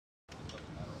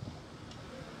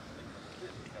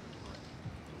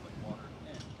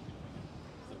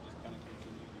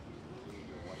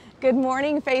Good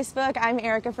morning, Facebook. I'm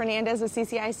Erica Fernandez with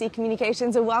CCIC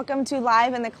Communications, and welcome to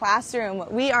Live in the Classroom.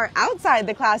 We are outside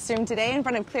the classroom today in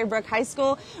front of Clearbrook High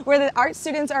School, where the art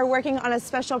students are working on a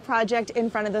special project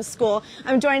in front of the school.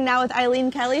 I'm joined now with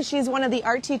Eileen Kelly. She's one of the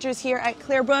art teachers here at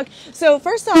Clearbrook. So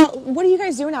first of all, what are you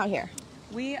guys doing out here?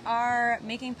 We are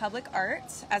making public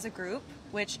art as a group,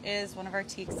 which is one of our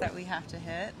teaks that we have to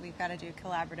hit. We've got to do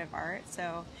collaborative art.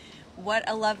 So what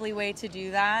a lovely way to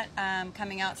do that,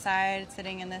 coming outside,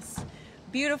 sitting in this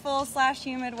beautiful /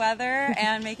 humid weather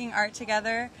and making art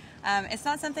together. It's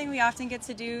not something we often get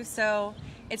to do, so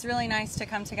it's really nice to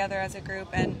come together as a group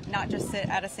and not just sit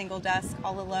at a single desk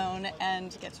all alone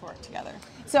and get to work together.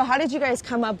 So how did you guys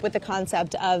come up with the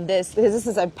concept of this? Because this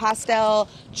is a pastel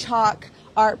chalk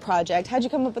art project. How'd you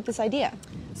come up with this idea?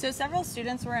 So several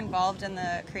students were involved in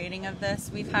the creating of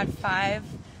this. We've had 5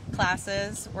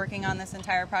 classes working on this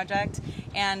entire project,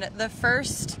 and the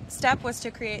first step was to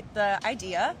create the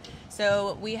idea.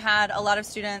 So we had a lot of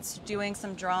students doing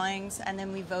some drawings, and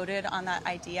then we voted on that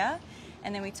idea,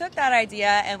 and then we took that idea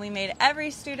and we made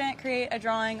every student create a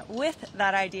drawing with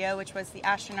that idea, which was the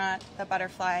astronaut, the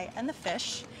butterfly, and the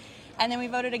fish, and then we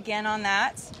voted again on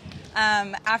that.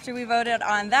 After we voted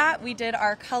on that, we did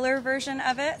our color version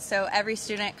of it, so every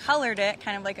student colored it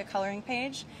kind of like a coloring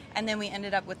page, and then we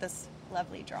ended up with this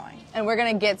lovely drawing. And we're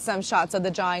going to get some shots of the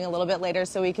drawing a little bit later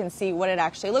so we can see what it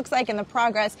actually looks like and the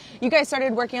progress. You guys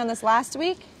started working on this last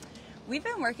week? We've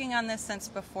been working on this since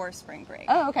before spring break.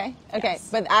 Oh, okay. Okay. Yes.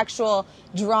 But the actual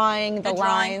drawing, the drawing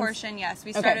lines. portion, yes.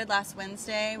 We started last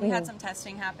Wednesday. We had some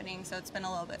testing happening, so it's been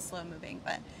a little bit slow moving,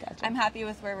 but Gotcha. I'm happy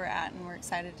with where we're at, and we're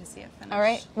excited to see it finish. All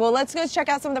right. Well, let's go check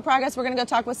out some of the progress. We're going to go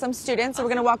talk with some students. So we're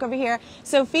going to walk over here.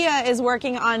 Sophia is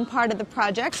working on part of the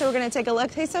project, so we're going to take a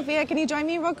look. Hey, Sophia, can you join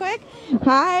me real quick?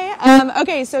 Hi.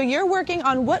 Okay, so you're working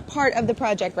on what part of the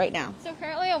project right now? So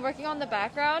currently I'm working on the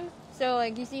background. So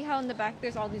like you see how in the back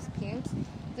there's all these paints.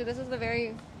 So this is the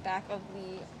very back of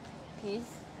the piece.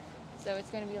 So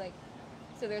it's going to be like,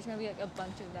 so there's going to be like a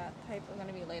bunch of that type going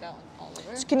to be laid out all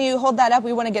over. Can you hold that up?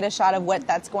 We want to get a shot of what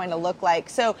that's going to look like.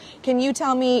 So can you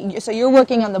tell me, so you're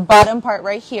working on the bottom part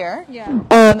right here. Yeah.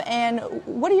 And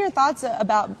what are your thoughts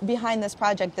about behind this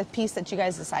project, the piece that you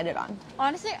guys decided on?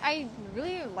 Honestly, I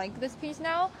really like this piece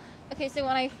now. Okay, so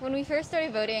when we first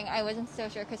started voting, I wasn't so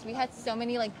sure because we had so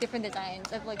many like different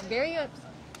designs of like very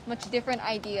much different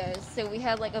ideas. So we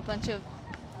had like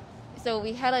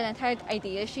we had an entire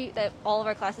idea sheet that all of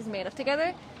our classes made up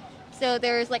together. So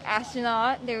there was like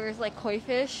astronaut, there was like koi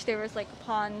fish, there was like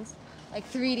ponds, like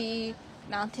 3D,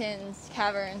 mountains,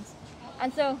 caverns.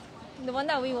 And so the one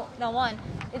that we won,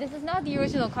 this is not the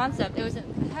original concept, it was an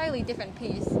entirely different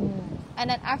piece. And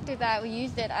then after that we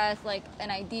used it as like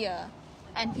an idea,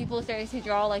 and people started to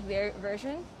draw like their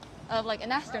version of like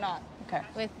an astronaut. Okay.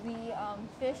 With the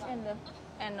fish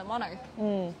and the monarch.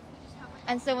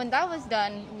 And so when that was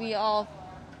done, we all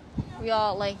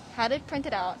like had it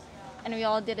printed out, and we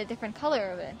all did a different color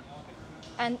of it.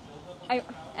 And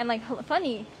like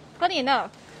funny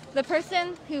enough, the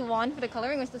person who won for the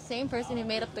coloring was the same person who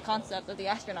made up the concept of the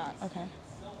astronauts. Okay.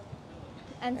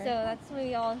 And so that's when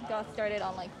we all got started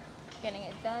on like getting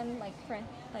it done, like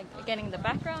getting the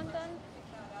background done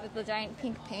with the giant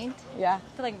pink paint. Yeah.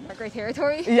 To like mark our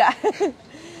territory. Yeah.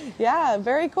 Yeah,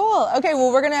 very cool. Okay,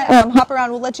 well, we're going to hop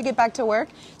around. We'll let you get back to work.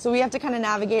 So we have to kind of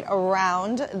navigate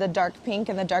around the dark pink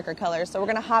and the darker colors. So we're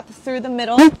going to hop through the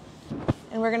middle,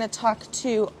 and we're going to talk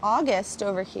to August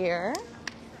over here.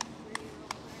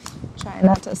 Try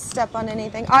not to step on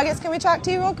anything. August, can we talk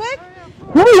to you real quick?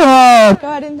 Hello. Go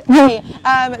ahead and, hey.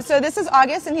 So this is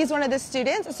August, and he's one of the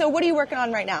students. So what are you working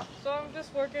on right now? So I'm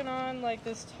just working on like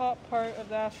this top part of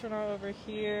the astronaut over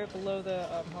here below the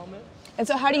helmet. And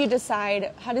so how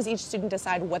does each student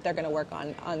decide what they're going to work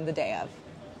on the day of?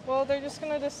 Well, they're just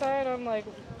going to decide on like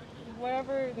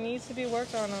whatever needs to be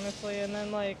worked on, honestly, and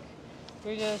then like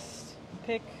we just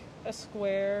pick a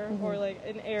square or like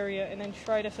an area and then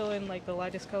try to fill in like the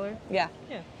lightest color. Yeah.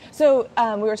 Yeah. So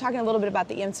we were talking a little bit about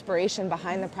the inspiration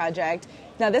behind the project.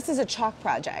 Now this is a chalk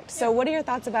project. So what are your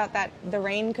thoughts about that? The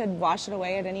rain could wash it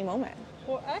away at any moment.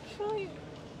 Well, actually,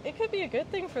 it could be a good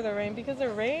thing for the rain because the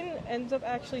rain ends up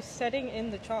actually setting in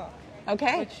the chalk.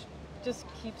 Okay. Which just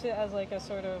keeps it as like a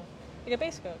sort of like a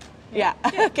base coat. Yeah.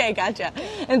 Okay, gotcha.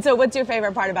 And so what's your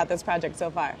favorite part about this project so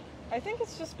far? I think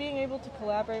it's just being able to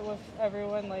collaborate with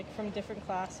everyone, like from different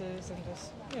classes and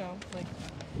just, you know,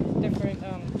 like different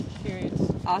periods.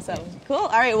 Awesome. Cool. All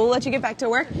right, we'll let you get back to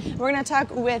work. We're going to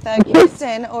talk with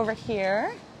Kirsten over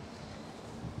here.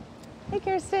 Hey,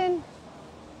 Kirsten.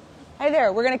 Hi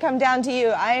there. We're going to come down to you.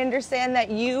 I understand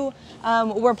that you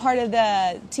were part of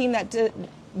the team that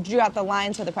drew out the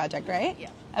lines for the project, right? Yeah.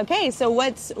 Okay, so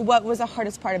what was the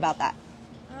hardest part about that?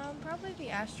 Probably the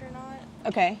astronaut,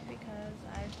 Okay. because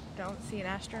I don't see an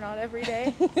astronaut every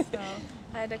day. So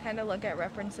I had to kind of look at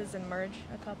references and merge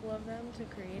a couple of them to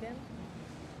create him.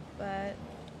 But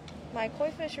my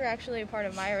koi fish are actually a part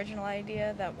of my original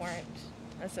idea that weren't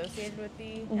associated with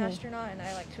the astronaut, and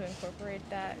I like to incorporate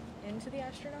that into the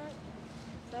astronaut.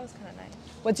 So that was kind of nice.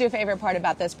 What's your favorite part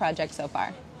about this project so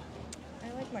far?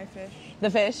 I like my fish. The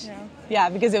fish? Yeah. Yeah,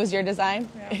 because it was your design?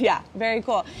 Yeah. Yeah, very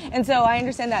cool. And so I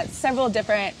understand that several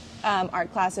different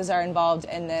art classes are involved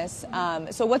in this.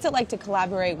 So what's it like to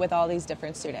collaborate with all these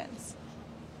different students?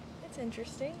 It's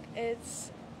interesting.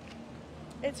 It's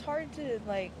hard to,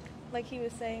 like he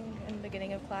was saying in the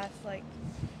beginning of class, like,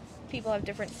 people have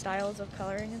different styles of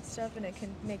coloring and stuff, and it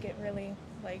can make it really,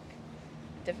 like,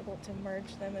 difficult to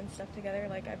merge them and stuff together.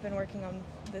 Like, I've been working on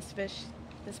this fish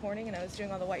this morning, and I was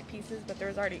doing all the white pieces, but there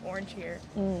was already orange here,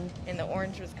 and the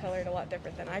orange was colored a lot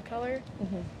different than I color.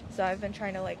 So I've been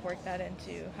trying to, like, work that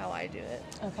into how I do it.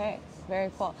 Okay,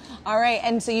 very cool. All right,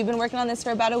 and so you've been working on this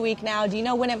for about a week now. Do you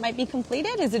know when it might be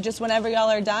completed? Is it just whenever y'all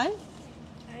are done?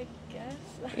 I guess.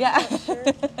 Yeah. I'm not sure.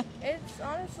 It's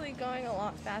honestly going a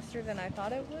lot faster than I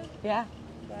thought it would, Yeah.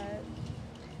 but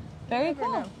Very never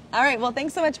cool. know. All right, well,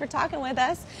 thanks so much for talking with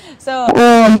us. So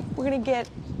we're going to get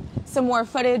some more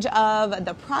footage of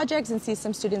the projects and see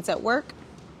some students at work.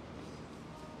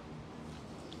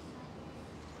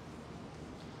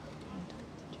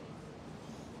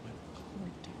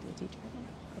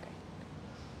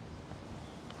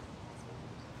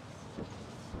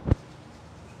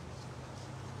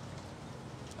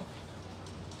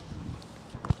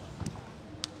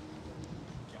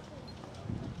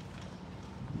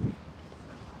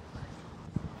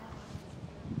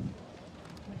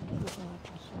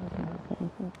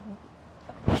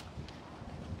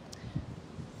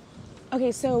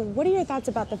 Okay, so what are your thoughts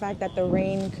about the fact that the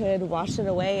rain could wash it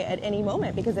away at any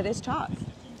moment because it is chalk?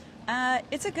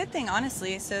 It's a good thing,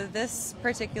 honestly. So this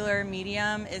particular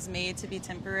medium is made to be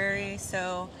temporary.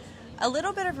 So a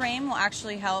little bit of rain will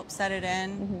actually help set it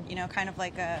in, you know, kind of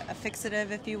like a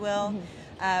fixative, if you will.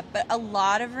 But a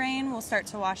lot of rain will start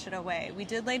to wash it away. We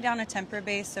did lay down a temper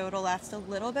base, so it'll last a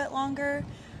little bit longer,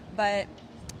 but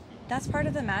that's part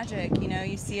of the magic. You know,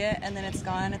 you see it and then it's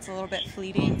gone. It's a little bit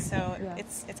fleeting, so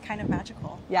it's kind of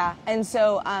magical. Yeah, and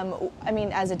so, I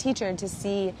mean, as a teacher, to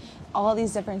see all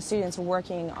these different students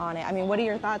working on it, I mean, what are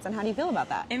your thoughts and how do you feel about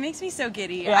that? It makes me so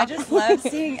giddy. Yeah. I just love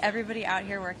seeing everybody out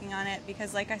here working on it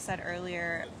because, like I said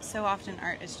earlier, so often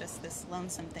art is just this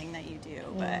lonesome thing that you do,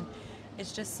 but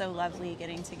it's just so lovely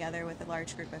getting together with a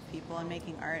large group of people and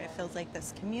making art. It feels like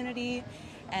this community,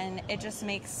 and it just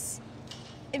makes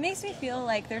me feel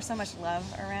like there's so much love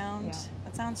around. Yeah.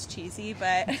 That sounds cheesy,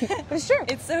 but It's true.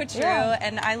 it's so true. Yeah.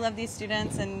 And I love these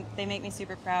students, and they make me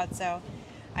super proud. So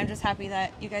I'm just happy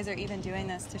that you guys are even doing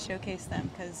this to showcase them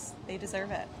because they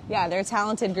deserve it. Yeah, they're a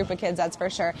talented group of kids, that's for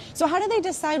sure. So how do they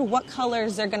decide what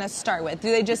colors they're going to start with? Do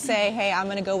they just say, hey, I'm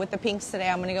going to go with the pinks today,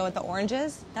 I'm going to go with the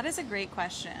oranges? That is a great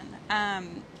question.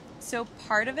 So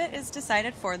part of it is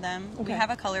decided for them. We Okay. have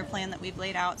a color plan that we've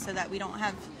laid out so that we don't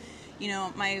have, you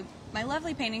know, my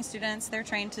lovely painting students, they're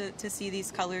trained to see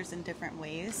these colors in different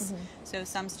ways. So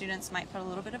some students might put a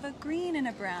little bit of a green in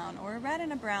a brown or a red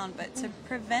in a brown, but to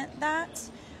prevent that,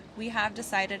 we have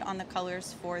decided on the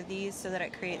colors for these so that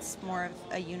it creates more of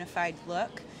a unified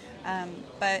look.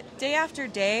 But day after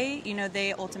day, you know,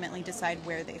 they ultimately decide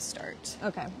where they start.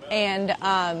 Okay. And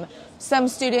some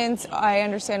students, I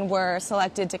understand, were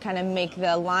selected to kind of make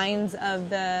the lines of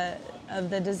the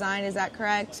design. Is that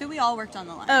correct? So we all worked on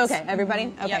the lines. Oh, okay.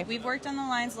 Everybody? Okay. Yeah, we've worked on the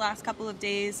lines the last couple of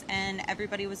days, and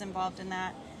everybody was involved in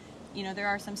that. You know, there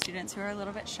are some students who are a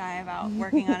little bit shy about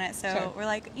working on it, so Sure. we're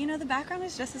like, you know, the background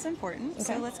is just as important,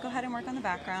 so Okay. let's go ahead and work on the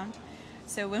background.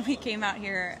 So when we came out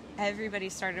here, everybody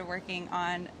started working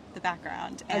on the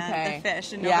background and Okay. the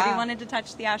fish, and nobody Yeah. wanted to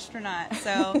touch the astronaut.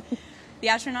 So the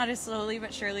astronaut is slowly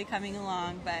but surely coming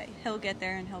along, but he'll get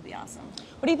there and he'll be awesome.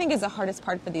 What do you think is the hardest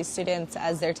part for these students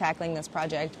as they're tackling this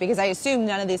project? Because I assume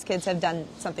none of these kids have done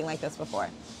something like this before.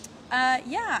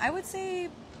 Yeah, I would say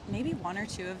maybe one or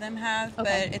two of them have,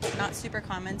 Okay. but it's not super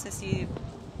common to see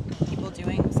people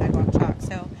doing sidewalk chalk.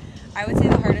 So I would say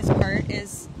the hardest part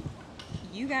is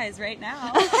you guys right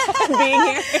now. Being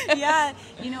here. Yeah,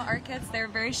 you know, art kids, they're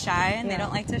very shy and Yeah. they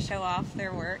don't like to show off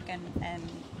their work, and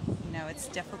you know, it's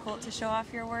difficult to show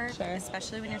off your work, Sure.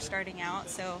 especially when you're starting out.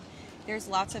 So there's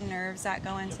lots of nerves that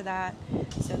go into that.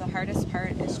 So the hardest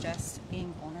part is just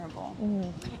being vulnerable.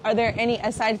 helpful. Are there any,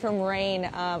 aside from rain,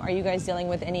 are you guys dealing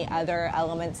with any other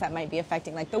elements that might be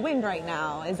affecting, like the wind right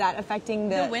now? Is that affecting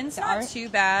the wind's the not art? too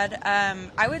bad.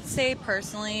 I would say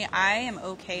personally, I am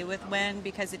okay with wind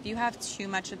because if you have too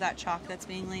much of that chalk that's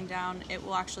being laid down, it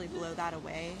will actually blow that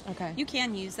away. Okay. You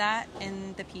can use that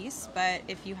in the piece, but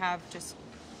if you have just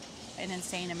an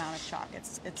insane amount of chalk,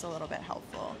 it's a little bit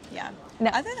helpful. Yeah. No.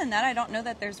 Other than that, I don't know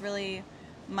that there's really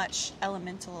much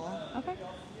elemental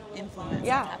influence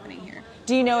that's happening here.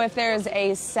 Do you know if there's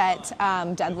a set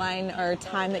deadline or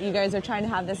time that you guys are trying to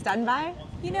have this done by?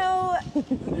 You know,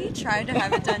 we tried to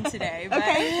have it done today, but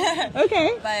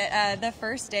Okay. but the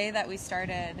first day that we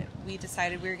started, we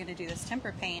decided we were going to do this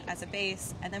temper paint as a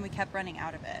base, and then we kept running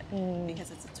out of it because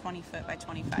it's a 20 foot by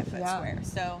 25 foot square.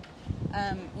 So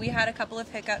we had a couple of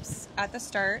hiccups at the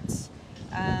start,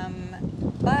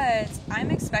 but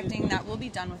I'm expecting that we'll be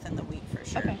done within the week for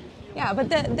sure. Okay. Yeah, but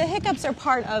the hiccups are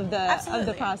part of the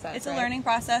Absolutely. process. It's right? a learning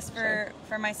process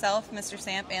for myself, Mr.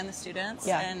 Samp, and the students,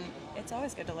 Yeah. and it's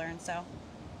always good to learn. So.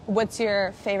 What's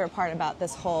your favorite part about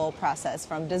this whole process,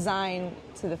 from design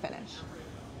to the finish?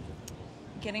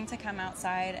 Getting to come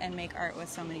outside and make art with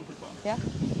so many people. Yeah.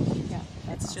 Yeah.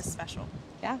 It's just special.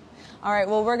 Yeah. All right.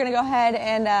 Well, we're going to go ahead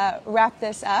and wrap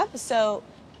this up. So,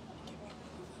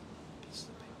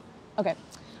 okay.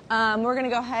 We're going to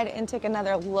go ahead and take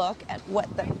another look at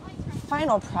what the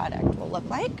final product will look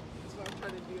like.